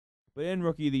But in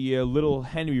Rookie of the Year, little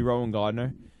Henry Rowan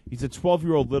Gardner. He's a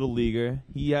 12-year-old little leaguer.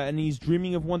 And he's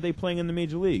dreaming of one day playing in the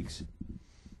major leagues.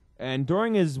 And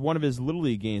during one of his little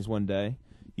league games one day,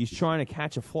 he's trying to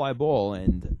catch a fly ball,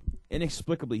 and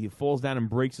inexplicably he falls down and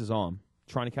breaks his arm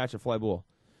trying to catch a fly ball.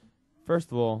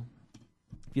 First of all,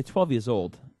 if you're 12 years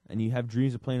old and you have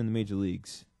dreams of playing in the major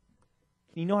leagues,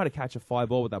 can you know how to catch a fly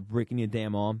ball without breaking your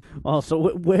damn arm? Oh, so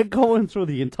we're going through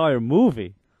the entire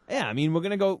movie. Yeah, I mean, we're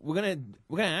gonna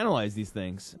analyze these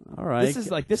things. All right.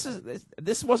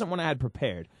 This wasn't one I had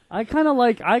prepared. I kind of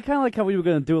like how we were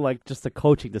gonna do like just the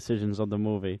coaching decisions of the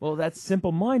movie. Well, that's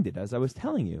simple-minded, as I was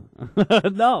telling you.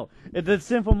 No, it's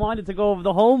simple-minded to go over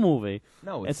the whole movie.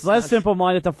 No, it's less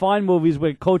simple-minded to find movies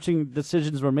where coaching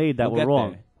decisions were made that were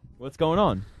wrong. There. What's going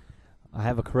on? I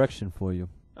have a correction for you.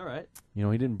 All right. You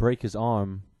know, he didn't break his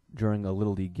arm during a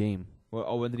Little League game.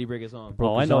 Well, when did he break his arm? He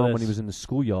broke his arm when he was in the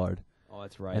schoolyard. Oh,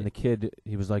 that's right. And the kid,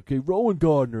 he was like, "Hey, Rowan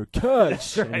Gardner,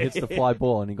 catch!" Right. And he hits the fly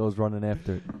ball, and he goes running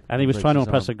after it. And he was trying to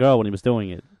impress a girl when he was doing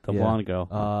it, the blonde girl.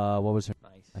 What was her?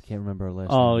 Nice. I can't remember her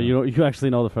last name. Oh, you actually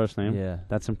know the first name? Yeah.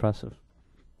 That's impressive.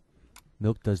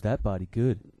 Milk does that body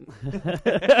good.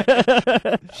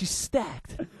 She's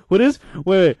stacked. What is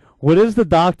the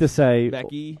doctor say?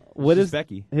 Becky. What is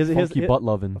Becky? Funky butt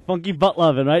loving. Funky butt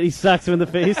loving, right? He smacks him in the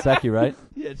face. Becky, right?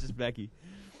 Yeah, it's just Becky.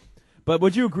 But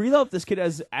would you agree, though, if this kid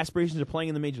has aspirations of playing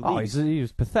in the major leagues? Oh, he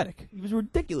was pathetic. He was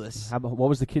ridiculous. What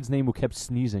was the kid's name who kept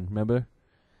sneezing? Remember?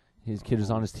 His kid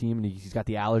was on his team, and he's got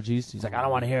the allergies. He's like, "I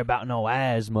don't want to hear about no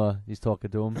asthma." He's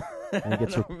talking to him. And he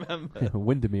gets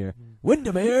Windermere.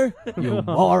 Windermere, you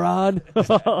moron.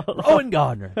 Rowan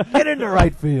Gardner, get into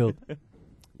right field.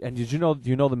 And do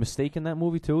you know the mistake in that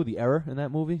movie, too? The error in that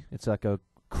movie? It's like a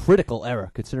critical error,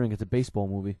 considering it's a baseball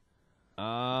movie.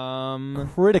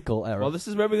 Critical error. Well, this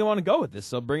is where we want to go with this,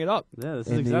 so bring it up. Yeah, this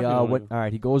is exactly all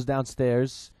right, he goes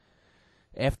downstairs.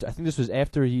 I think this was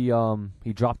after he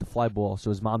dropped the fly ball, so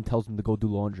his mom tells him to go do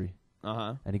laundry.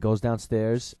 Uh-huh. And he goes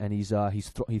downstairs, and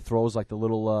he throws like the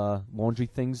little laundry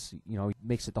things. You know, he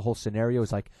makes it the whole scenario.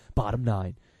 It's like bottom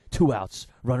 9, 2 outs,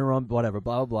 runner on, whatever,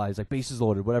 blah blah blah. He's like bases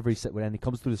loaded, whatever he said. And he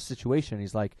comes through the situation.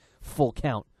 He's like full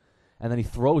count, and then he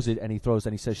throws it, and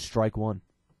he says strike one.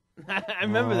 I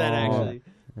remember that, actually.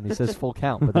 And he says full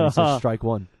count, but then he says strike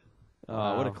one.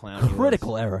 Oh, what a clown.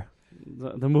 Critical error.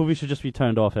 The movie should just be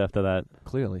turned off after that.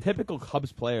 Clearly. Typical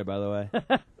Cubs player, by the way.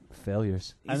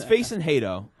 Failures. He's facing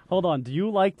Hato. Hold on. Do you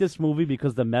like this movie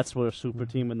because the Mets were a super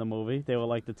team in the movie? They were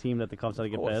like the team that the Cubs had to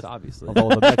get past? Obviously.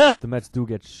 Although the Mets do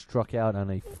get struck out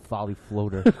on a folly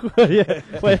floater. Yeah.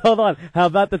 Wait, hold on. How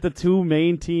about that the two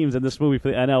main teams in this movie for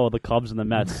the NL are the Cubs and the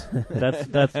Mets?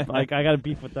 That's I got a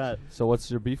beef with that. So what's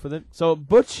your beef with it? So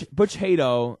Butch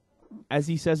Hato, as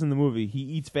he says in the movie, he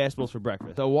eats fastballs for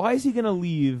breakfast. So why is he going to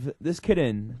leave this kid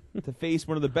in to face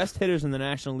one of the best hitters in the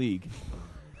National League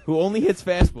who only hits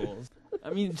fastballs? I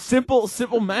mean, simple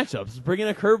matchups. Bring in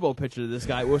a curveball pitcher to this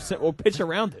guy or pitch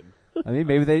around him. I mean,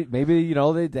 maybe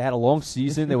they had a long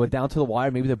season. They went down to the wire.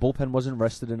 Maybe their bullpen wasn't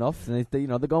rested enough, and they're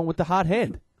going with the hot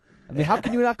hand. I mean, how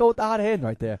can you not go with the hot hand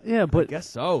right there? Yeah, but I guess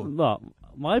so. No,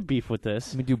 my beef with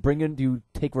this. I mean, do you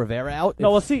take Rivera out?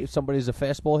 No, if somebody's a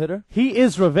fastball hitter. He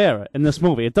is Rivera in this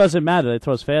movie. It doesn't matter that he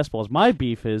throws fastballs. My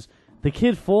beef is the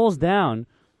kid falls down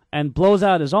and blows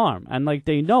out his arm, and like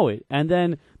they know it. And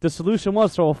then the solution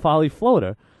was throw a folly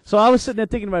floater. So I was sitting there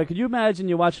thinking about it. Could you imagine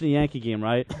you're watching a Yankee game,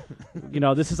 right?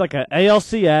 This is like a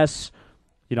ALCS,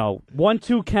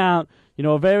 1-2 count.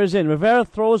 Rivera's in. Rivera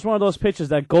throws one of those pitches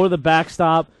that go to the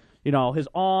backstop. His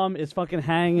arm is fucking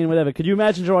hanging, whatever. Could you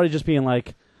imagine Girardi just being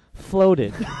like,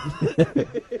 floated?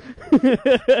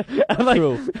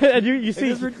 True. And you see,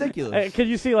 it's ridiculous. Can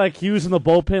you see like Hughes in the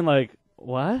bullpen, like,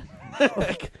 what?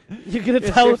 Like, you're gonna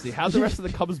tell seriously, how's the rest of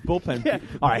the Cubs bullpen? Yeah.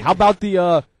 All right, how about the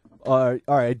all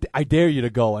right, I dare you to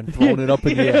go and throwing it up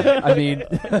in the air. I mean,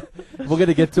 we're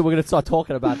gonna start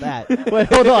talking about that. Wait,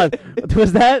 hold on.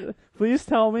 Was that? Please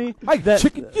tell me.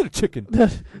 Chicken, you're a chicken.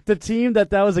 The team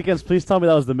that was against. Please tell me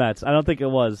that was the Mets. I don't think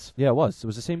it was. Yeah, it was. It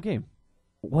was the same game.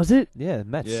 Was it? Yeah,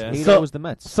 Mets. Yeah. So was the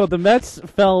Mets. So the Mets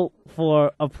fell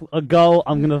for a go.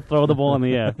 I'm gonna throw the ball in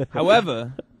the air.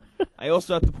 However, I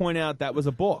also have to point out that was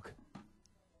a balk.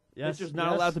 Yes, Pitcher's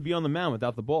not allowed to be on the mound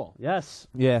without the ball. Yes.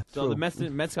 Yeah. So true. the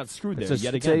Mets got screwed there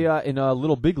yet again. In a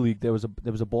Little Big League, there was a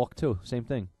balk too. Same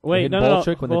thing. Wait, no. Ball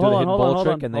trick when well, they do the hidden hold ball on,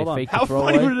 trick and they fake How the throw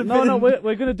funny away. would it have been? No,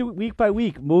 we're gonna do week by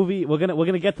week movie. We're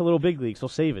gonna get to Little Big League. So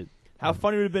save it. How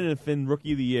funny would it have been if in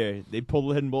Rookie of the Year they pulled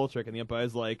the hidden ball trick and the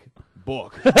umpire's like,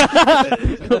 balk.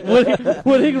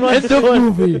 Winning runs End of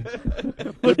movie.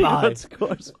 Winning runs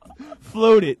scores.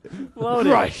 Float it. Float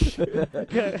Crush.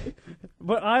 it.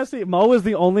 But honestly, Mo is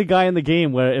the only guy in the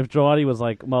game where if Girardi was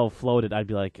like, Mo floated, I'd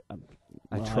be like,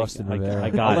 I trust in Rivera. I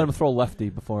got I'll it. let him throw lefty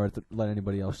before I let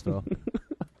anybody else throw.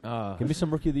 Give me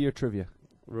some Rookie of the Year trivia.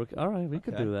 All right, we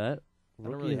could do that. I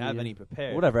don't really have any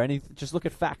prepared. Whatever. Just look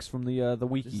at facts from the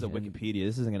wiki. This is a Wikipedia.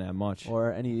 This isn't gonna have much.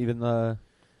 Or even the.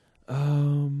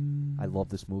 I love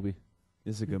this movie.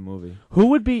 This is a good movie. Who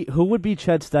would be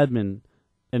Chet Stedman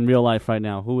in real life right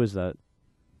now? Who is that?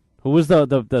 Who was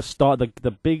the star, the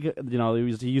big,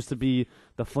 he used to be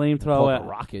the flamethrower.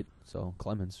 Rocket, so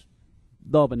Clemens.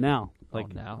 No, but now.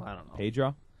 Now, I don't know.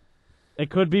 Pedro? It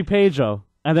could be Pedro.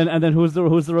 And then who's the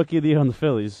Rookie of the Year on the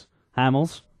Phillies?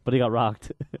 Hamels, but he got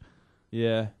rocked.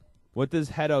 Yeah. What does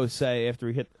Hedo say after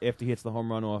he hits the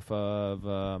home run off of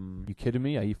You kidding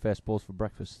me? I eat fastballs for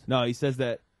breakfast. No, he says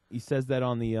that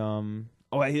on the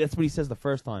that's what he says the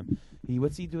first time.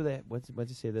 What's he do that? What's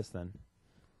he say this then?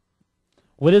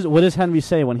 What does Henry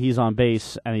say when he's on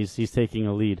base and he's taking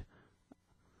a lead?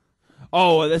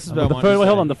 Oh, this is what I wanted to say.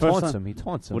 Hold on, the He first taunts time. him. He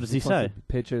taunts him. What does he say? The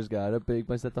pitcher's got a big.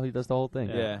 He does the whole thing.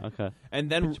 Yeah. Okay. And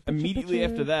then Pitcher, immediately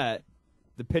pitcher. after that,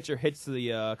 the pitcher hits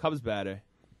the Cubs batter.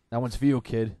 That one's for you,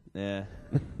 kid. Yeah.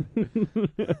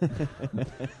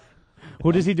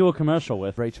 Who does he do a commercial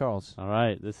with? Ray Charles. All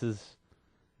right, this is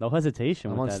no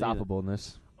hesitation. I'm with that unstoppable in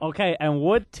this. either. Okay, and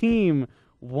what team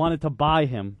wanted to buy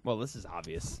him? Well, this is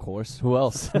obvious. Of course. Who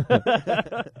else?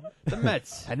 The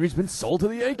Mets. Henry's been sold to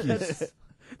the Yankees.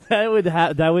 That would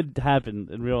happen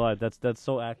in real life. That's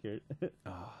so accurate.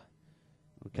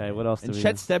 Okay, what else? And do we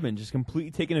Chet have? Stedman just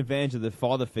completely taking advantage of the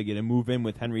father figure to move in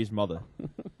with Henry's mother.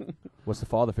 What's the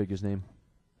father figure's name?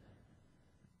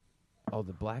 Oh,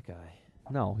 the black guy.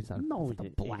 No, he's not. No, he's not you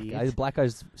the black idiot. guy. The black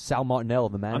guy's Sal Martinell,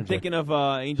 the manager. I'm thinking of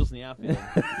Angels in the Outfield.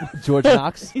 George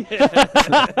Knox. I'm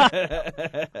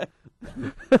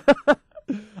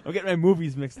getting my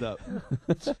movies mixed up.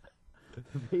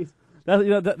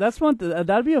 That's one.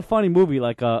 That'd be a funny movie.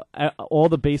 Like all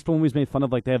the baseball movies made fun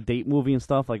of. Like they have date movie and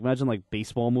stuff. Like imagine like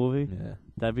baseball movie. Yeah.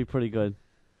 That'd be pretty good.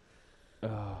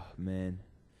 Oh man,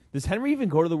 does Henry even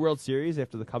go to the World Series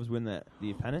after the Cubs win the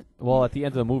pennant? Well, at the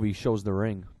end of the movie, he shows the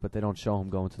ring, but they don't show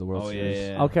him going to the World Series.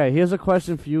 Yeah. Okay, here's a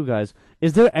question for you guys: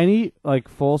 is there any like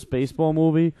false baseball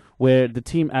movie where the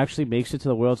team actually makes it to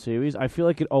the World Series? I feel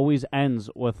like it always ends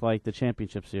with like the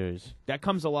championship series That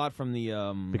comes a lot from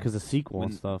the because the sequel and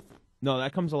when- stuff. No,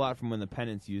 that comes a lot from when the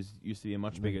pennants used to be a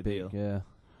much bigger deal. Yeah.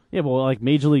 Yeah, well, like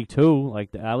Major League 2,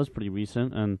 like that was pretty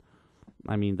recent, and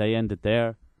I mean they ended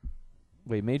there.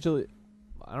 Wait, Major League.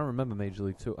 I don't remember Major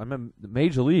League 2. I remember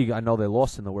Major League. I know they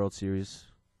lost in the World Series.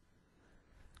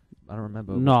 I don't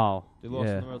remember. No, They lost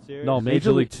Yeah. in the World Series. No,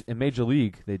 Major League. In Major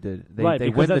League, they did. They Right, they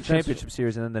because win the that's- championship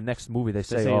series, and then the next movie they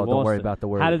say, say "Oh, don't lost worry it. about the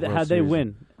World." How'd they Series.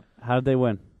 win? How did they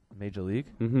win? Major League.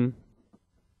 Mm-hmm.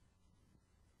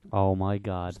 Oh my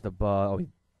God!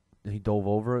 He dove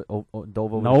over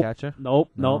dove over Nope. the catcher. Nope,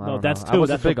 I no, don't that's know. two. I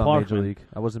wasn't That's big what on Major Parkman. League.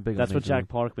 I wasn't big That's on what Major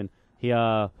Jack League.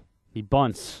 Parkman. He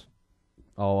bunts.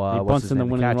 Oh, he what's bunts his in the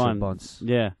name? winning catcher run. bunts.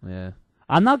 Yeah, Yeah,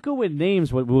 I'm not good with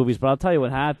names with movies, but I'll tell you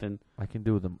what happened. I can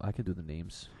do them. I can do the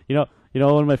names. You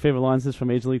know, one of my favorite lines is from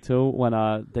Major League 2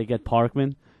 when they get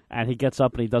Parkman and he gets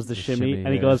up and he does the shimmy and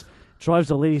he yeah. goes, drives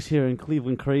the ladies here in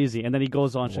Cleveland crazy, and then he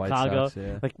goes on White Chicago, Sox,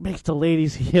 yeah. like makes the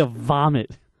ladies here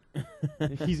vomit.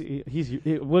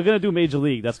 We're gonna do Major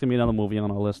League. That's gonna be another movie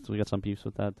on our list. We got some beefs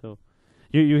with that too.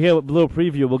 You hear a little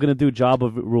preview. We're gonna do Job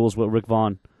of Rules with Rick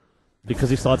Vaughn because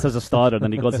he starts as a starter,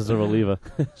 then he goes as a reliever.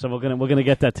 So we're gonna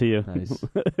get that to you. Nice.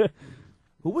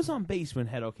 Who was on base when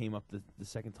Hedo came up the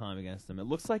second time against him? It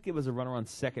looks like it was a runner on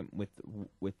second with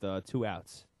 2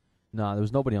 outs. No, there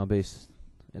was nobody on base.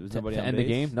 There was To- nobody to on end base?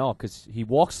 the game. No, because he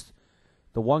walks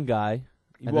the one guy.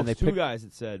 He And then walks they 2 pick- guys.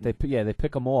 It said. They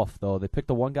pick him off though. They pick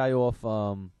the one guy off.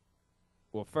 Well,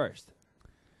 first.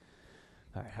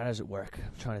 All right, how does it work?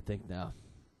 I'm trying to think now.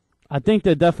 I think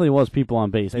there definitely was people on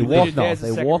base. They He walked- no, has they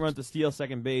the second walked- run to steal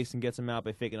second base and gets him out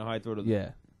by faking a high throw to the. Yeah.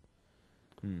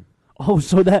 Oh,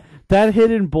 so that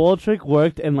hidden ball trick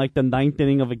worked in like the 9th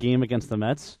inning of a game against the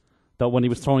Mets. That when he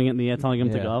was throwing it in the air, telling him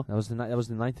to Yeah, go. That was the ninth That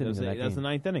inning was, of that that's the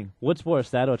game. 9th inning. What's worse,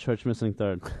 that or Church missing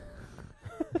third?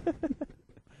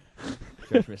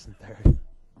 Church missing third.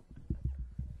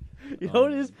 You know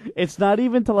what it is? It's not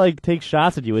even to like take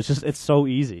shots at you. It's just it's so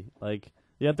easy. Like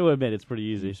you have to admit, it's pretty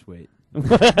easy. Just wait.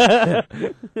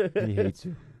 He hates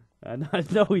you. I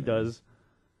know he does.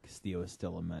 Castillo is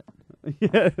still a Met.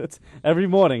 Yeah, it's every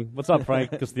morning. What's up,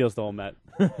 Frank? Castillo's still a Met.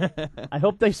 I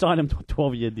hope they sign him to a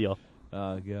 12-year deal,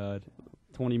 Oh God.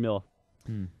 20 mil.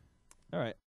 All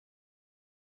right.